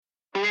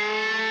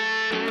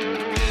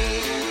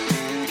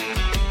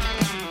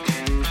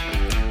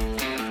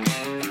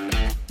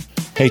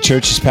Hey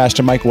church, it's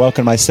Pastor Mike.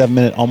 Welcome to my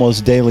 7-minute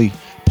almost daily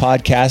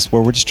podcast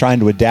where we're just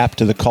trying to adapt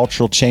to the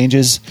cultural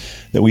changes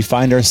that we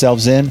find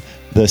ourselves in.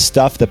 The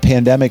stuff the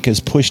pandemic has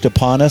pushed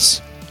upon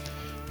us,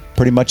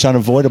 pretty much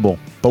unavoidable.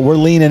 But we're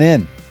leaning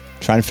in,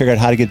 trying to figure out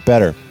how to get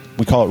better.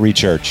 We call it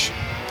Rechurch.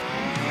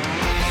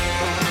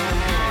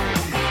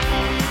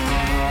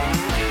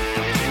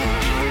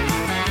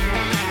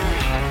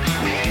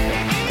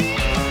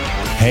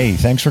 Hey,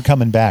 thanks for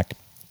coming back.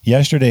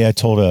 Yesterday, I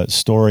told a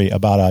story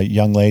about a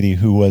young lady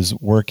who was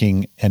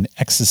working an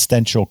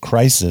existential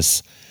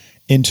crisis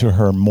into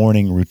her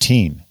morning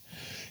routine.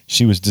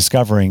 She was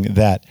discovering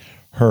that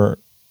her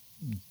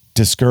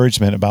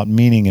discouragement about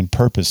meaning and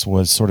purpose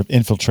was sort of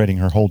infiltrating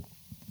her whole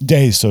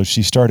day. So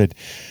she started,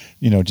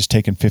 just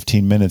taking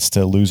 15 minutes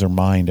to lose her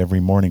mind every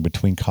morning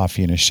between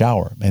coffee and a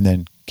shower and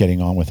then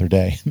getting on with her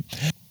day.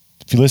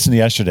 If you listened to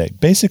yesterday,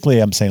 basically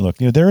I'm saying, look,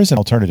 there is an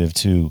alternative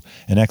to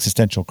an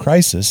existential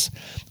crisis,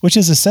 which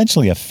is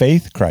essentially a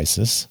faith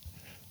crisis,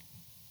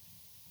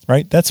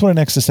 right? That's what an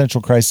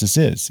existential crisis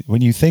is.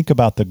 When you think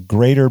about the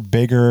greater,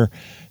 bigger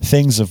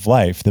things of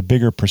life, the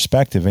bigger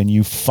perspective, and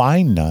you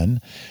find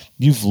none,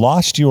 you've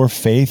lost your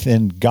faith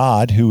in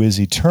God who is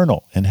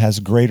eternal and has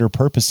greater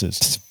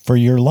purposes for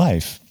your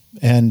life.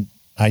 And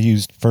I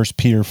used 1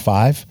 Peter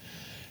 5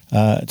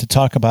 to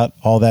talk about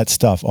all that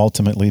stuff,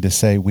 ultimately to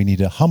say we need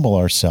to humble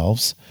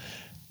ourselves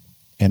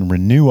and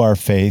renew our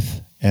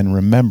faith and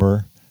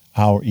remember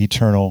our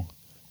eternal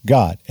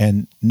God,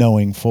 and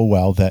knowing full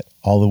well that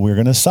although we're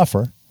going to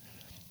suffer,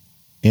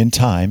 in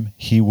time,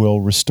 he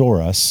will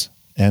restore us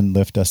and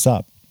lift us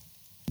up.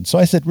 And so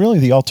I said, really,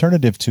 the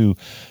alternative to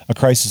a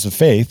crisis of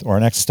faith or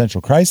an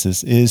existential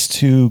crisis is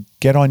to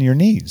get on your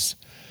knees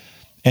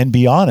and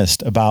be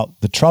honest about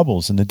the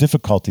troubles and the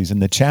difficulties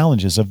and the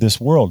challenges of this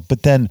world,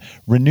 but then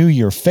renew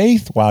your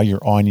faith while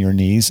you're on your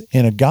knees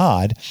in a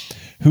God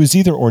who's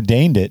either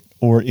ordained it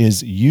or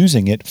is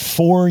using it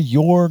for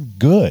your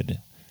good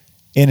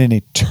in an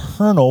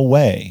eternal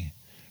way,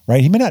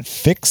 right? He may not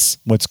fix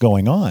what's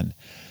going on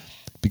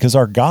because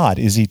our God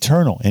is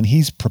eternal and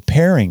he's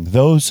preparing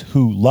those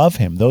who love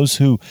him, those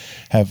who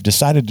have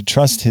decided to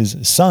trust his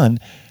son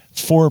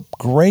for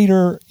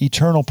greater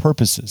eternal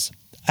purposes.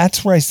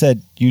 That's where I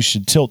said you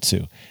should tilt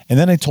to. And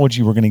then I told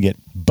you we're going to get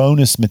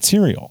bonus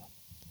material.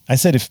 I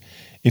said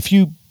if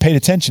you paid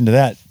attention to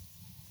that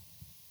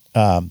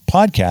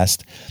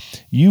podcast,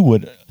 you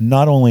would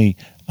not only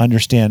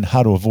understand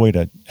how to avoid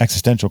an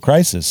existential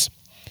crisis,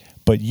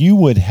 but you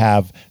would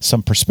have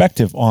some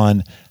perspective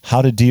on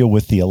how to deal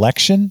with the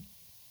election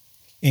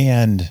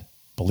and,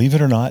 believe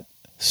it or not,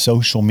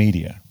 social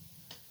media.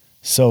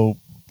 So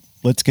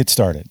let's get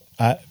started.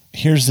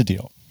 Here's the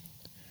deal.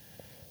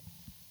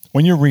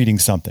 When you're reading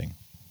something,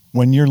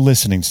 when you're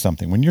listening to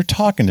something, when you're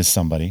talking to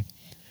somebody,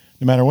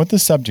 no matter what the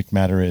subject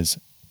matter is,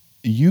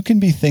 you can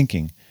be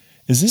thinking,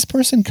 is this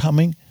person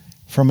coming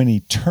from an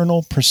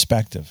eternal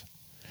perspective?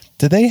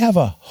 Do they have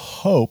a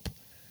hope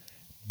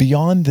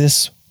beyond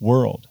this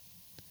world?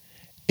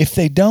 If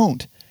they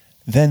don't,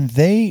 then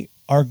they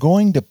are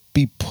going to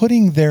be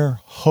putting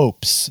their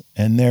hopes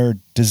and their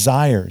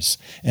desires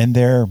and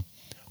their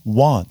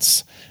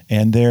wants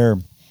and their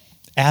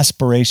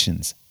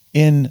aspirations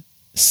in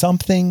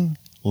something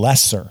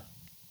lesser,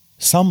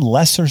 some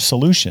lesser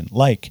solution,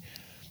 like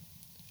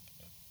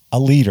a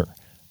leader,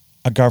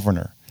 a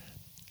governor,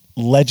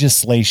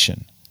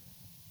 legislation,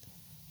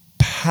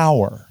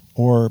 power,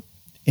 or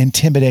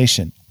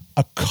intimidation,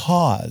 a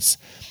cause.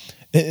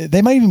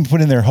 They might even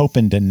put in their hope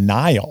in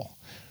denial,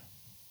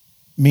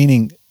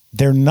 meaning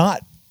they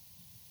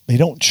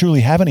don't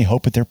truly have any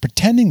hope, but they're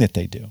pretending that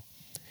they do.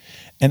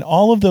 And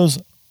all of those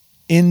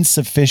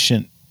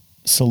insufficient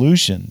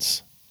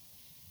solutions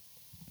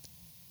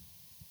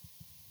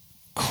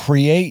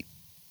create,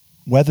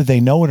 whether they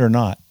know it or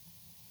not,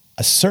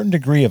 a certain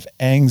degree of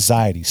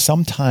anxiety,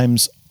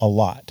 sometimes a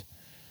lot.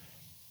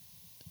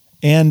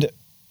 And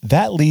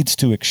that leads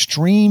to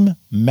extreme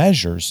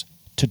measures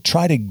to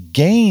try to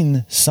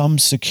gain some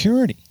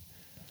security.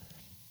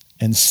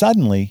 And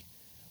suddenly,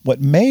 what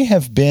may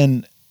have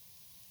been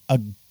a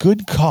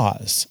good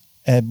cause,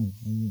 a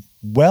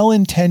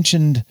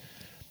well-intentioned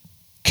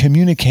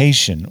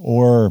communication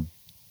or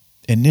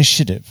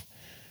initiative,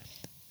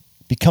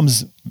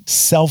 becomes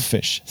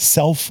selfish,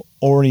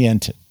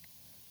 self-oriented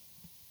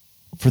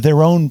for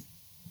their own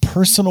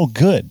personal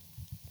good,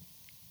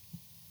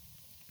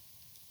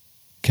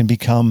 can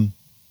become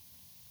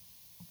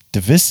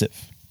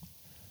divisive.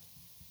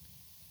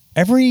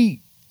 Everything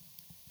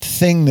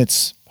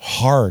that's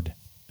hard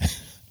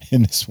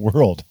in this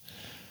world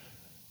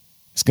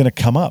is going to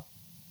come up.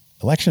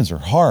 Elections are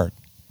hard.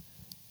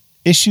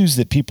 Issues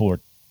that people are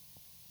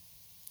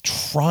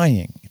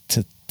trying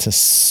to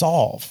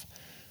solve,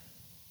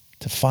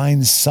 to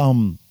find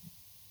some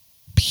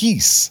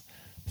peace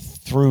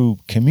through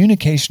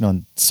communication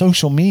on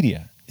social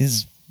media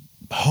is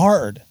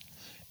hard.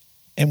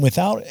 And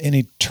without an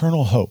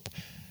eternal hope,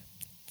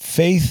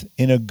 faith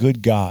in a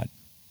good God,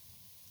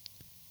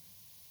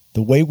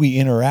 the way we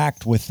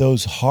interact with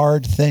those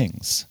hard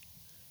things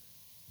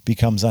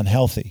becomes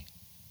unhealthy,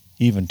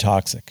 even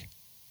toxic.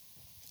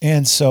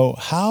 And so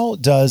how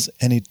does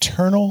an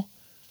eternal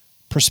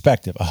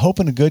perspective, a hope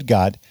in a good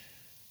God,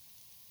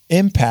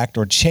 impact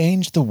or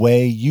change the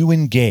way you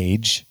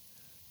engage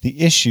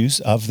the issues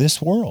of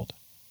this world?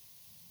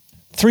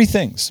 3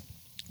 things.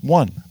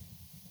 1,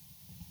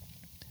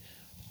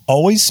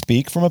 always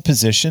speak from a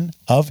position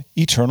of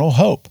eternal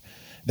hope.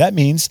 That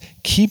means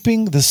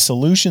keeping the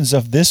solutions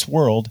of this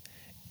world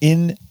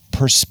in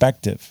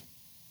perspective,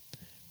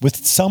 with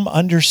some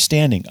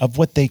understanding of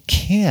what they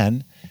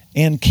can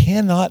and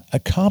cannot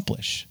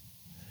accomplish.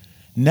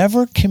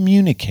 Never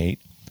communicate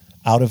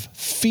out of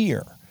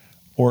fear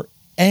or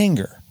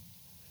anger.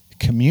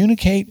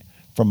 Communicate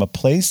from a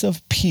place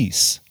of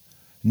peace,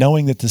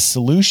 knowing that the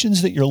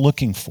solutions that you're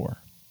looking for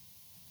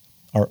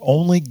are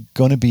only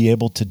going to be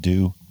able to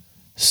do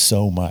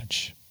so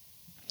much.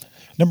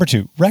 Number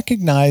 2,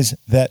 recognize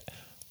that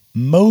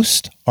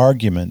most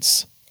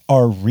arguments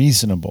are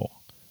reasonable.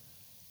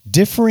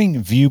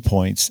 Differing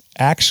viewpoints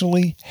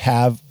actually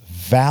have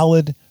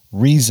valid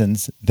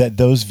reasons that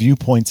those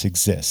viewpoints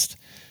exist.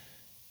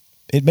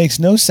 It makes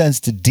no sense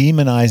to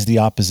demonize the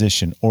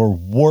opposition or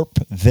warp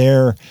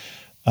their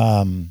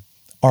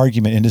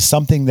argument into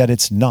something that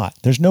it's not.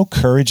 There's no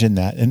courage in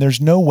that, and there's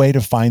no way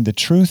to find the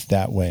truth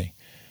that way.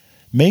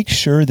 Make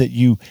sure that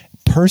you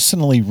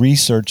personally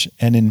research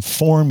and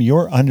inform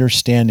your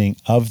understanding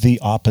of the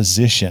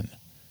opposition.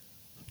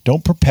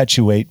 Don't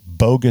perpetuate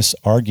bogus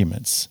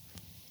arguments.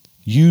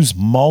 Use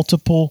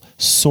multiple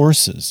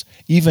sources,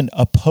 even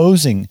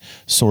opposing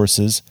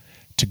sources,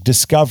 to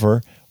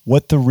discover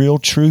what the real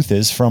truth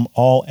is from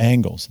all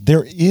angles.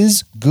 There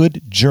is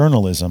good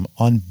journalism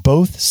on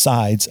both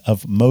sides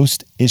of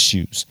most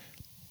issues.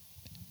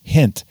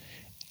 Hint,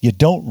 you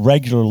don't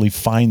regularly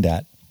find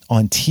that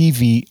on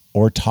TV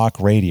or talk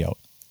radio.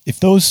 If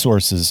those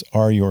sources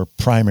are your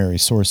primary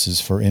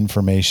sources for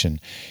information,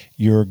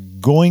 you're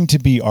going to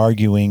be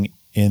arguing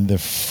in the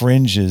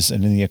fringes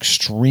and in the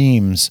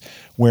extremes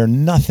where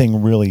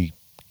nothing really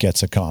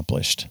gets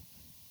accomplished.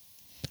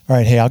 All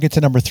right, hey, I'll get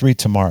to number 3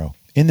 tomorrow.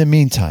 In the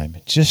meantime,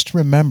 just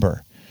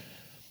remember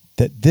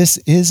that this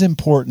is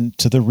important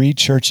to the Reed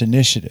Church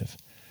Initiative,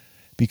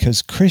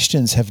 because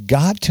Christians have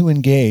got to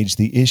engage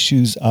the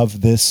issues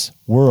of this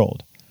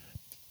world,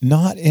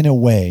 not in a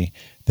way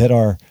that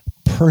our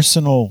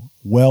personal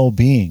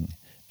well-being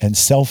and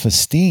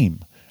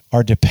self-esteem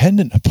are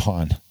dependent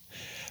upon,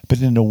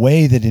 but in a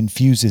way that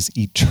infuses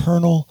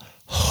eternal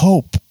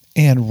hope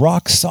and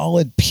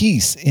rock-solid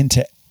peace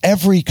into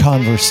every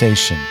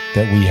conversation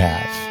that we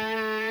have.